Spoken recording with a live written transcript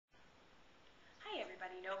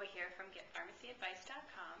Nova here from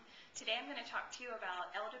getpharmacyadvice.com. Today I'm going to talk to you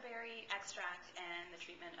about elderberry extract and the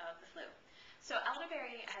treatment of the flu. So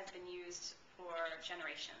elderberry has been used for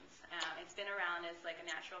generations. It's been around as like a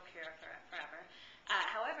natural cure forever.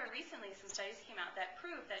 However, recently some studies came out that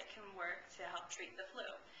prove that it can work to help treat the flu.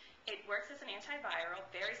 It works as an antiviral,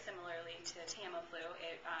 very similarly to Tamiflu.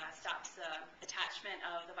 It stops the attachment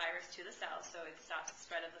of the virus to the cells, so it stops the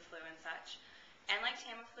spread of the flu and such. And like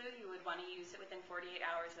Tamiflu, you would want to use it within 48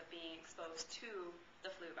 hours of being exposed to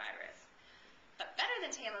the flu virus. But better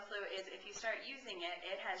than Tamiflu is if you start using it,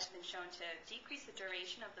 it has been shown to decrease the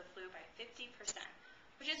duration of the flu by 50%,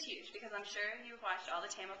 which is huge because I'm sure you've watched all the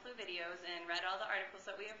Tamiflu videos and read all the articles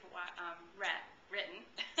that we have written.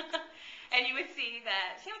 And you would see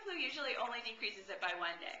that Tamiflu usually only decreases it by 1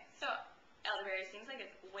 day. So elderberry seems like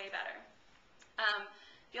it's way better.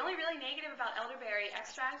 The only really negative about elderberry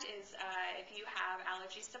extract is if you have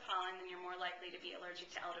allergies to pollen, then you're more likely to be allergic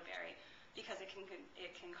to elderberry because it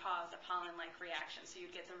can cause a pollen-like reaction. So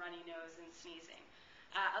you'd get the runny nose and sneezing.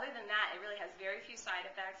 Other than that, it really has very few side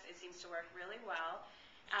effects. It seems to work really well.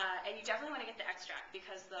 And you definitely want to get the extract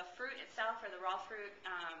because the fruit itself, or the raw fruit,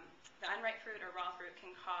 the unripe fruit or raw fruit,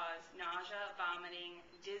 can cause nausea, vomiting,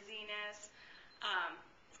 dizziness. I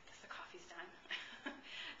guess the coffee's done.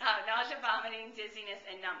 Nausea, vomiting, dizziness,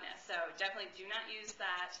 and numbness. So definitely do not use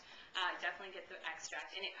that. Definitely get the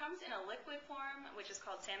extract. And it comes in a liquid form, which is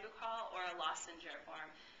called sambucol, or a lozenge form.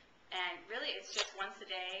 And really, it's just once a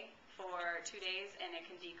day for 2 days, and it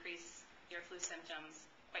can decrease your flu symptoms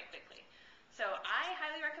quite quickly. So I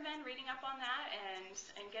highly recommend reading up on that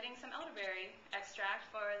and getting some elderberry extract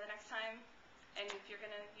for the next time, and if you're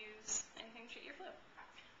going to use anything to treat your flu.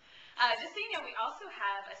 Just so you know, we also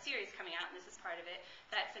have a series coming out, and this is part of it,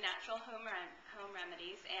 that's the natural home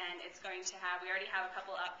remedies, and it's going to have, we already have a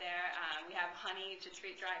couple up there. We have honey to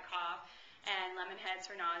treat dry cough, and lemon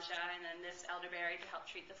heads for nausea, and then this elderberry to help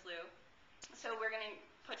treat the flu. So we're going to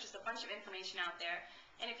put just a bunch of information out there,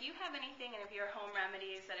 and if you have anything, and if your home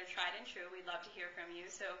remedies that are tried and true, we'd love to hear from you.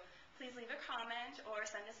 So please leave a comment or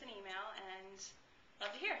send us an email, and love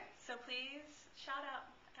to hear. So please shout out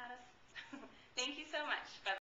at us. Thank you so much. Bye.